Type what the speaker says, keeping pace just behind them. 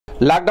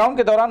Lockdown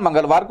के दौरान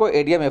मंगलवार को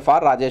एडीएम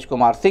एफआर राजेश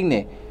कुमार सिंह ने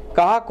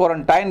कहा,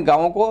 क्वारंटाइन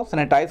गांवों को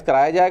सैनिटाइज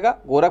कराया जाएगा।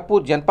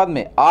 गोरखपुर जनपद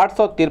में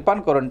 853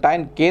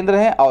 क्वारंटाइन केंद्र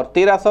हैं और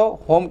 1300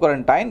 होम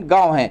क्वारंटाइन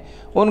गांव हैं।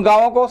 उन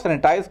गांवों को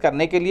सैनिटाइज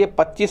करने के लिए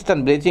 25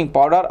 टन ब्लीचिंग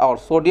पाउडर और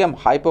सोडियम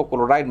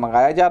हाइपोक्लोराइड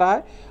मंगाया जा रहा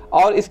है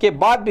और इसके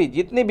बाद भी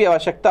जितनी भी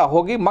आवश्यकता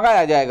होगी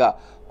मंगाया जाएगा।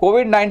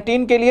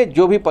 कोविड-19 के लिए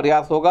जो भी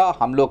प्रयास होगा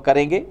हम लोग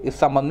करेंगे। इस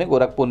संबंध में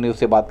गोरखपुर न्यूज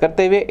से बात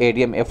करते हुए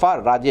एडीएम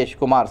एफआर राजेश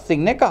कुमार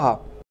सिंह ने कहा,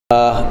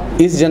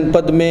 इस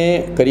जनपद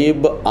में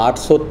करीब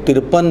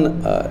 853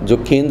 जो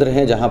केंद्र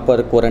हैं जहां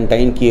पर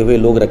क्वारंटाइन किए हुए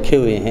लोग रखे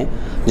हुए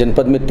हैं।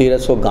 जनपद में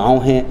 1300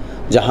 गांव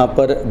हैं जहां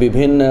पर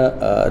विभिन्न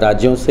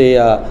राज्यों से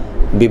या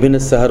विभिन्न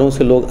शहरों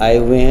से लोग आए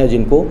हुए हैं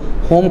जिनको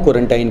होम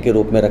क्वारंटाइन के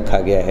रूप में रखा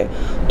गया है।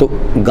 तो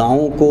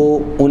गांवों को,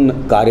 उन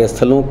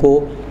कार्यस्थलों को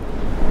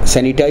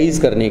सैनिटाइज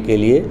करने के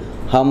लिए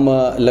हम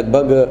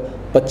लगभग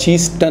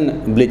 25 टन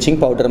ब्लीचिंग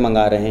पाउडर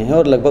मंगा रहे हैं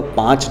और लगभग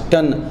 5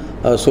 टन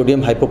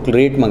सोडियम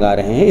हाइपोक्लोराइड मंगा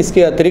रहे हैं।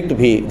 इसके अतिरिक्त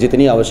भी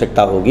जितनी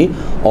आवश्यकता होगी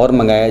और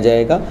मंगाया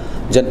जाएगा।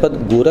 जनपद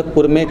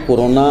गोरखपुर में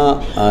कोरोना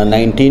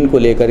 19 को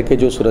लेकर के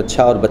जो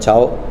सुरक्षा और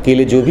बचाव के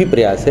लिए जो भी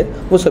प्रयास है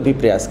वो सभी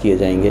प्रयास किए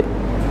जाएंगे।